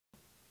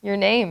Your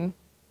name.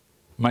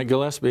 Mike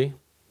Gillespie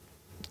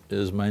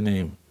is my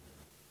name.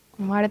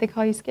 And why do they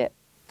call you Skip?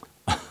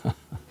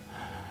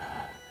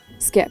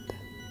 Skip,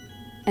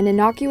 an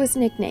innocuous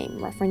nickname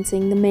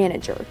referencing the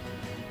manager,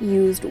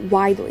 used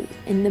widely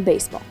in the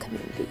baseball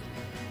community.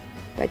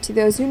 But to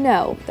those who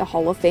know the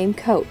Hall of Fame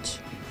coach,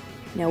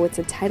 know it's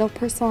a title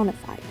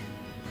personified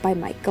by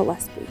Mike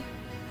Gillespie.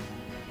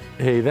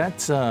 Hey,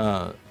 that's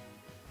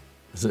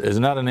is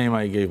not a name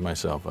I gave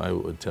myself, I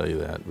would tell you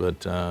that.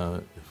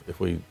 But if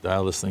we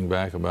dial this thing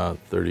back about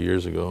 30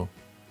 years ago,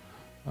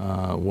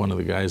 one of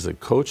the guys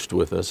that coached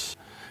with us,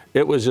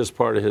 it was just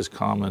part of his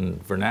common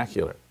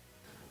vernacular.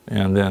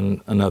 And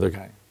then another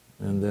guy,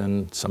 and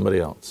then somebody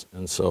else.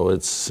 And so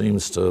it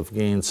seems to have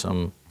gained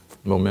some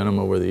momentum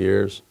over the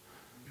years.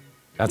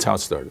 That's how it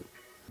started.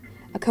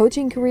 A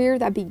coaching career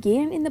that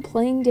began in the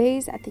playing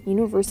days at the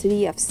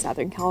University of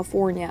Southern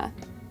California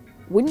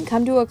wouldn't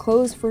come to a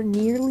close for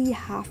nearly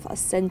half a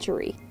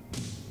century.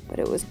 But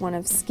it was one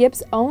of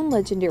Skip's own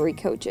legendary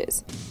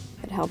coaches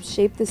that helped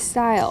shape the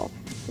style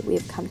that we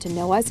have come to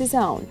know as his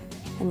own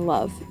and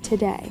love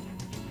today.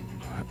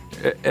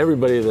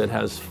 Everybody that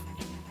has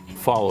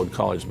followed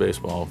college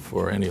baseball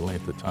for any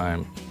length of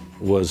time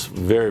was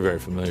very, very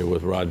familiar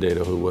with Rod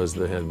Dado, who was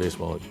the head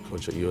baseball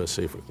coach at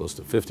USC for close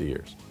to 50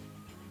 years.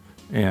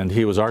 And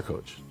he was our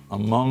coach.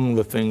 Among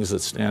the things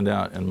that stand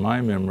out in my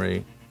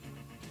memory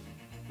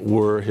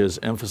were his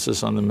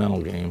emphasis on the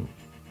mental game,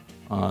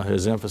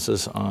 his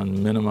emphasis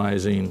on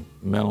minimizing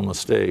mental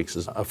mistakes.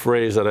 A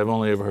phrase that I've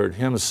only ever heard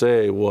him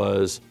say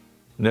was,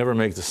 never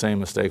make the same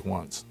mistake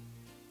once.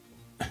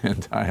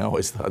 And I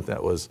always thought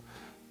that was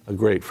a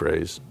great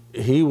phrase.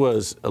 He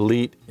was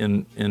elite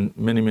in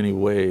many, many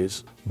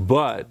ways,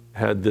 but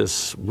had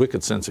this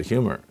wicked sense of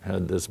humor,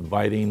 had this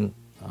biting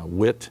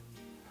wit,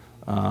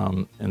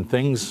 and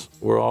things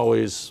were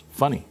always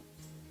funny.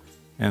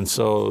 And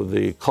so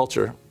the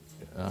culture,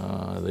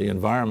 the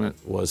environment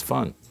was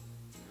fun.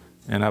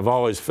 And I've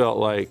always felt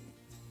like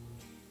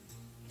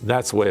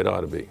that's the way it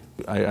ought to be.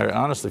 I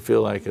honestly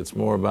feel like it's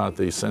more about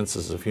the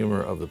senses of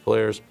humor of the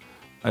players.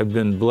 I've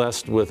been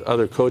blessed with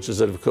other coaches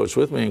that have coached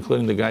with me,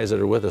 including the guys that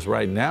are with us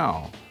right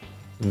now,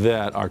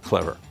 that are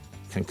clever,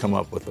 can come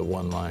up with a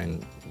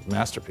one-line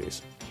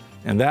masterpiece.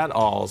 And that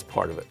all is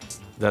part of it.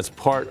 That's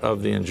part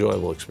of the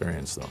enjoyable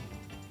experience, though.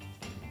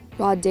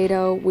 Rod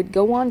Dado would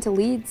go on to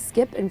lead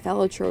Skip and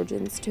fellow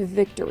Trojans to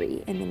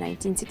victory in the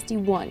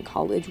 1961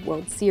 College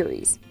World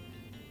Series.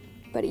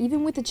 But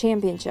even with the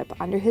championship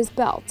under his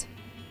belt,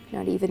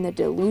 not even the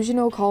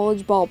delusional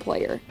college ball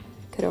player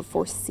could have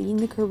foreseen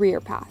the career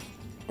path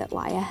that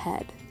lie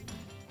ahead.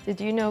 Did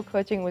you know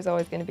coaching was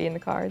always going to be in the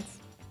cards?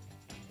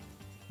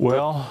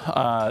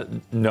 Well,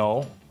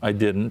 no, I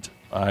didn't.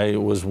 I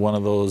was one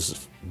of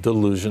those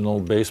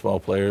delusional baseball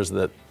players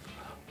that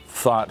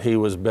thought he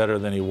was better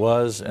than he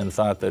was and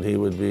thought that he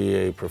would be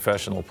a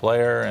professional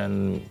player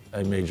and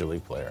a major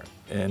league player.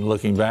 And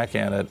looking back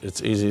at it,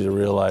 it's easy to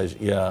realize,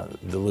 yeah,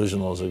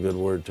 delusional is a good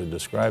word to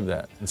describe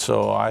that. And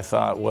so I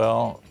thought,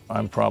 well,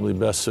 I'm probably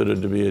best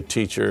suited to be a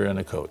teacher and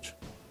a coach.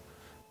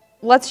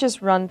 Let's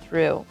just run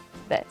through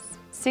this.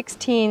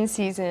 16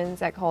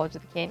 seasons at College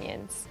of the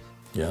Canyons.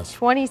 Yes.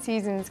 20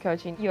 seasons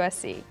coaching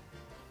USC.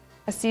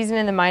 A season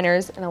in the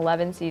minors and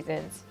 11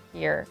 seasons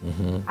here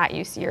at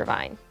UC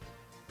Irvine.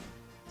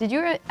 Did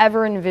you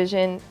ever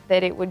envision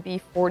that it would be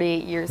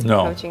 48 years of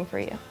coaching for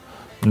you?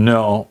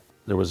 No.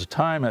 There was a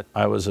time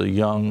I was a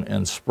young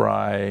and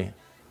spry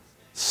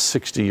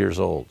 60 years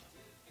old.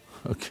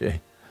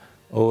 Okay.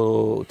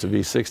 Oh, to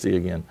be 60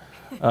 again.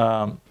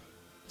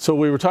 So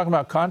we were talking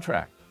about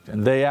contract,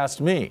 and they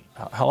asked me,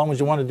 how long would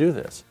you want to do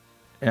this?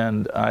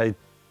 And I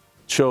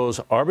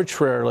chose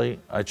arbitrarily,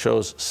 I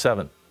chose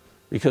 7,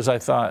 because I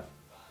thought,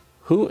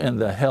 who in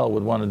the hell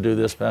would want to do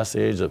this past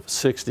the age of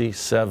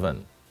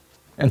 67?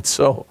 And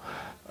so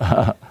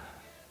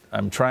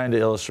I'm trying to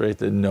illustrate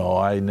that no,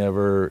 I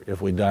never, if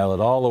we dial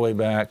it all the way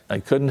back, I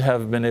couldn't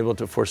have been able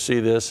to foresee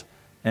this.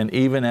 And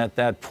even at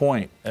that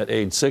point, at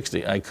age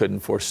 60, I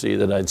couldn't foresee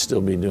that I'd still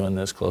be doing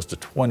this close to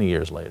 20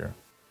 years later.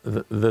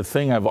 The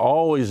thing I've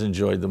always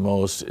enjoyed the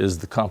most is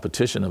the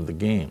competition of the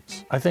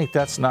games. I think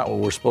that's not what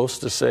we're supposed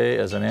to say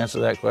as an answer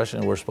to that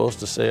question. We're supposed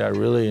to say I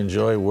really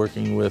enjoy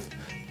working with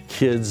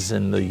kids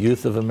and the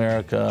youth of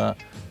America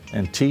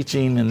and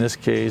teaching, in this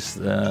case,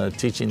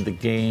 teaching the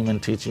game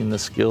and teaching the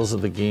skills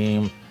of the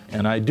game.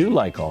 And I do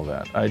like all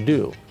that, I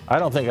do. I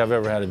don't think I've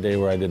ever had a day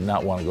where I did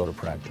not want to go to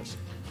practice.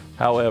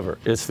 However,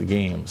 it's the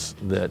games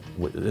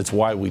it's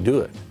why we do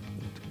it.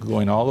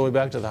 Going all the way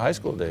back to the high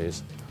school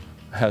days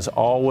has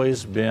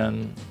always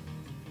been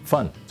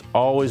fun. It's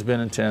always been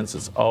intense,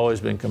 it's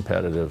always been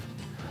competitive.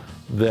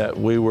 That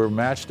we were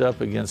matched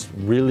up against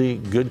really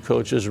good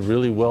coaches,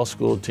 really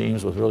well-schooled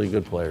teams with really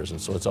good players. And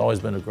so it's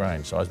always been a grind,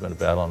 it's always been a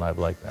battle, and I've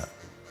liked that.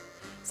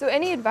 So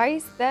any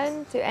advice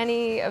then to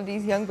any of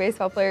these young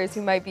baseball players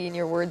who might be, in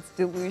your words,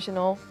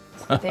 delusional?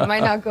 They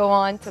might not go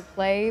on to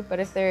play, but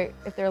if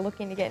they're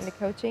looking to get into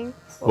coaching?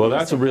 Well,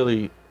 that's a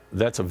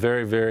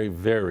very, very,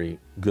 very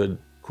good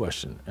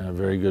question and a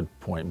very good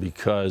point,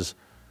 because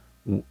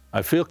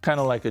I feel kind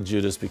of like a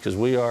Judas because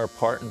we are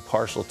part and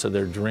parcel to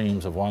their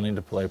dreams of wanting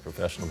to play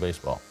professional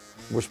baseball.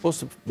 We're supposed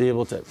to be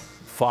able to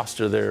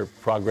foster their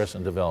progress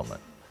and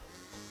development.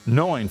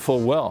 Knowing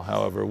full well,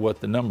 however, what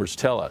the numbers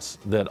tell us,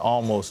 that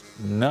almost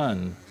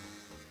none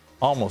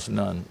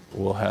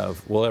will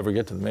ever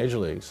get to the major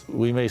leagues.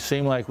 We may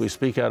seem like we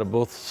speak out of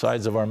both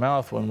sides of our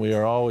mouth when we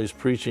are always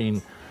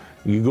preaching,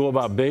 you go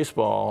about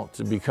baseball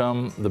to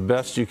become the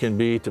best you can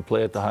be, to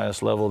play at the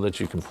highest level that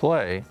you can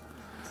play.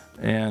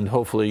 And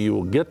hopefully you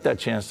will get that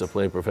chance to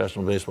play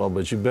professional baseball,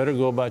 but you better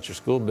go about your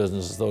school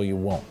business as though you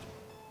won't.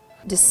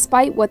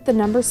 Despite what the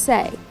numbers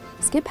say,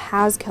 Skip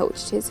has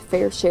coached his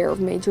fair share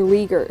of major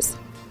leaguers,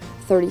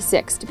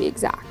 36 to be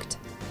exact,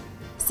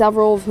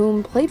 several of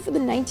whom played for the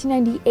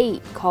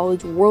 1998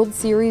 College World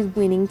Series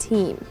winning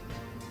team,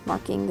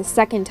 marking the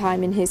second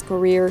time in his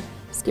career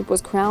Skip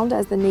was crowned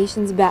as the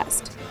nation's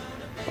best,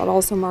 but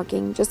also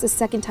marking just the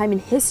second time in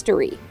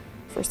history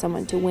for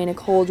someone to win a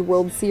College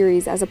World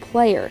Series as a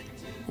player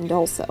and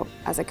also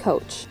as a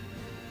coach.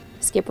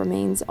 Skip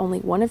remains only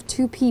one of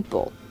 2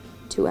 people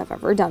to have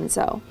ever done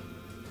so.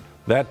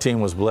 That team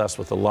was blessed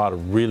with a lot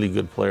of really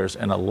good players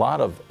and a lot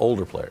of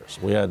older players.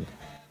 We had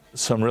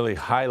some really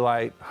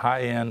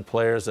high-end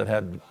players that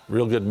had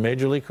real good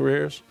major league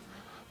careers,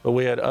 but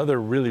we had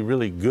other really,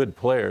 really good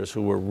players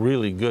who were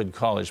really good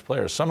college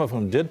players, some of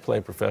whom did play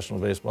professional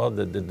baseball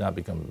that did not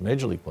become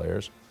major league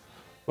players,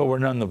 but were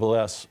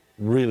nonetheless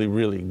really,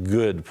 really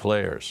good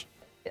players.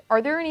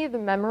 Are there any of the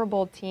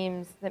memorable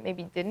teams that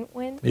maybe didn't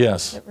win?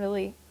 Yes. That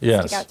really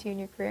Yes. stick out to you in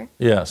your career?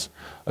 Yes.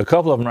 A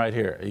couple of them right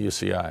here at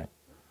UCI.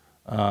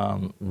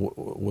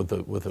 With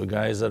the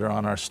guys that are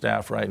on our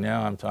staff right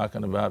now, I'm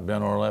talking about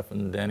Ben Orleff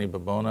and Danny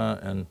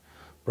Babona and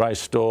Bryce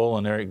Stoll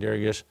and Eric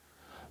Derigish.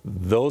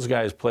 Those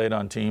guys played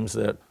on teams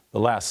that the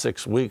last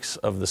 6 weeks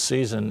of the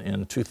season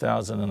in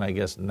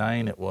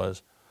 2009 it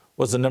was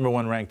the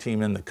 #1 ranked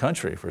team in the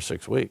country for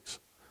 6 weeks.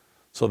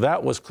 So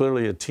that was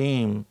clearly a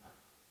team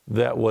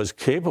that was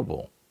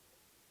capable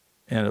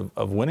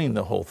of winning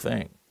the whole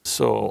thing.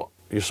 So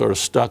you're sort of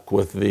stuck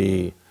with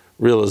the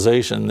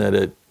realization that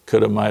it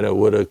coulda, mighta,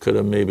 woulda,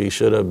 coulda, maybe,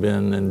 shoulda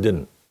been, and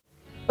didn't.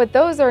 But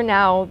those are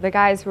now the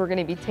guys who are going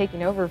to be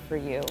taking over for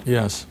you.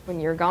 Yes.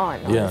 When you're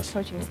gone on Yes. this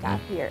coaching staff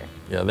here.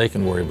 Yeah, they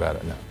can worry about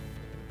it now.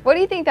 What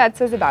do you think that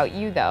says about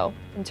you, though,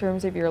 in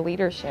terms of your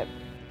leadership?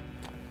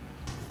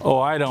 Oh,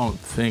 I don't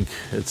think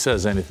it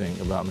says anything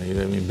about me.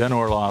 I mean, Ben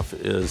Orloff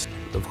is,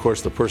 of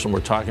course, the person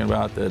we're talking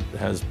about that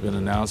has been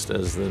announced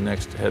as the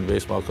next head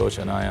baseball coach,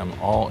 and I am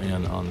all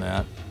in on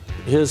that.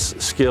 His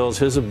skills,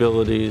 his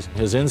abilities,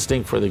 his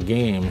instinct for the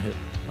game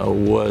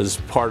was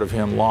part of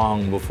him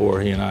long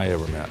before he and I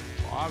ever met.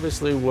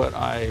 Obviously, what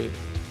I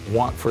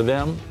want for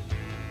them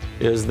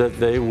is that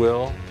they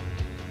will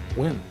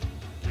win.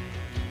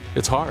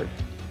 It's hard.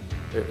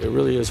 It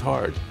really is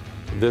hard.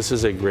 This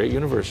is a great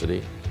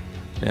university.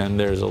 And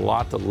there's a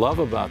lot to love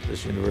about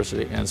this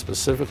university, and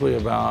specifically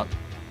about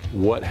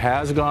what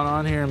has gone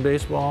on here in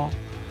baseball,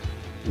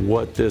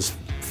 what this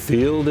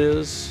field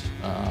is,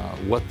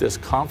 what this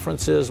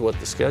conference is, what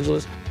the schedule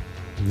is.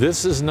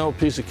 This is no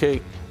piece of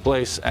cake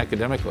place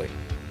academically.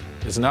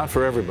 It's not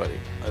for everybody.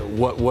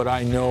 What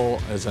I know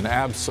as an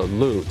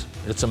absolute,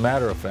 it's a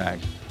matter of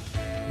fact,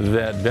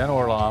 that Ben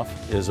Orloff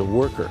is a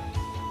worker,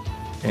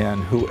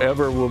 and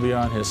whoever will be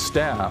on his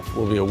staff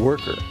will be a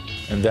worker,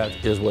 and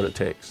that is what it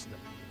takes.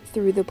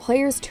 Through the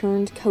players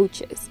turned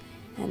coaches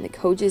and the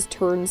coaches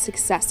turned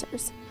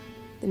successors,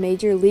 the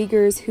major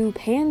leaguers who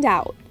panned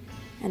out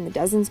and the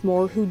dozens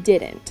more who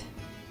didn't.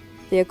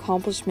 The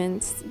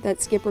accomplishments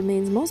that Skip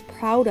remains most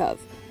proud of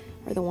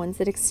are the ones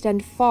that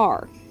extend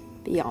far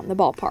beyond the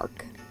ballpark.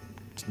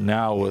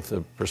 Now, with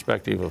the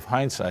perspective of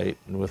hindsight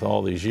and with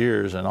all these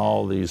years and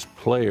all these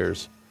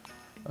players,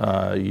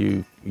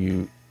 you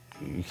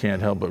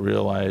can't help but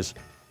realize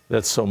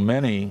that so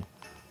many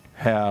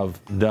have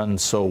done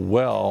so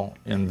well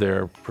in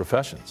their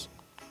professions,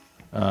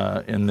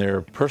 in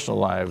their personal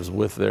lives,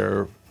 with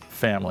their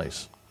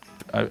families.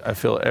 I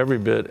feel every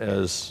bit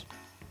as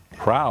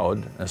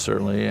proud,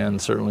 certainly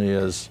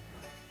as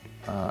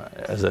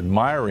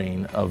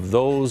admiring of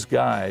those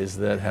guys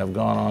that have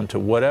gone on to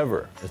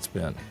whatever it's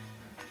been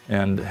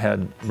and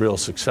had real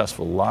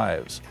successful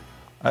lives.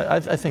 I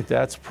think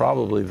that's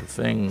probably the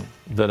thing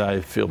that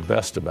I feel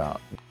best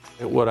about.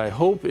 What I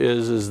hope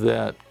is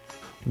that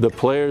the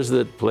players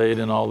that played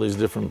in all these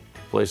different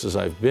places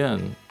I've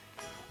been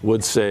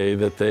would say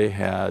that they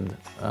had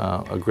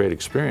a great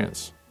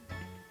experience.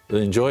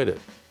 They enjoyed it.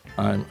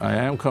 I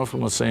am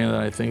comfortable saying that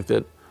I think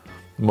that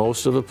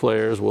most of the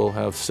players will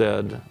have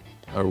said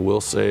or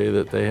will say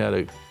that they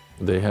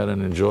had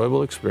an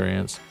enjoyable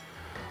experience,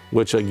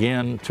 which,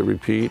 again, to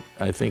repeat,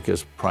 I think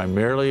is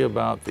primarily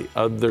about the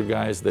other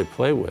guys they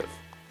play with.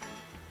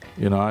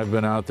 You know, I've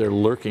been out there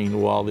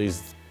lurking while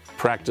these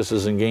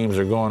practices and games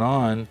are going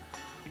on.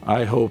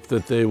 I hope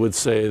that they would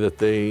say that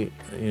they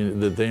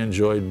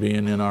enjoyed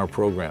being in our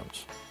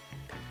programs.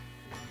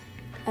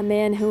 A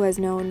man who has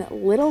known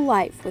little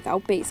life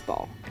without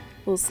baseball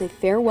will say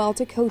farewell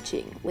to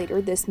coaching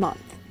later this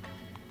month.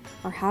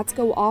 Our hats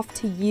go off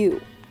to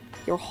you,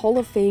 your Hall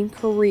of Fame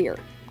career,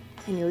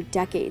 and your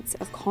decades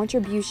of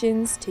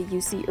contributions to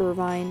UC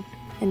Irvine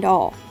and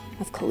all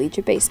of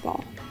collegiate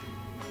baseball.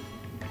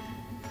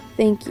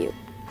 Thank you,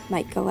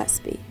 Mike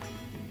Gillespie.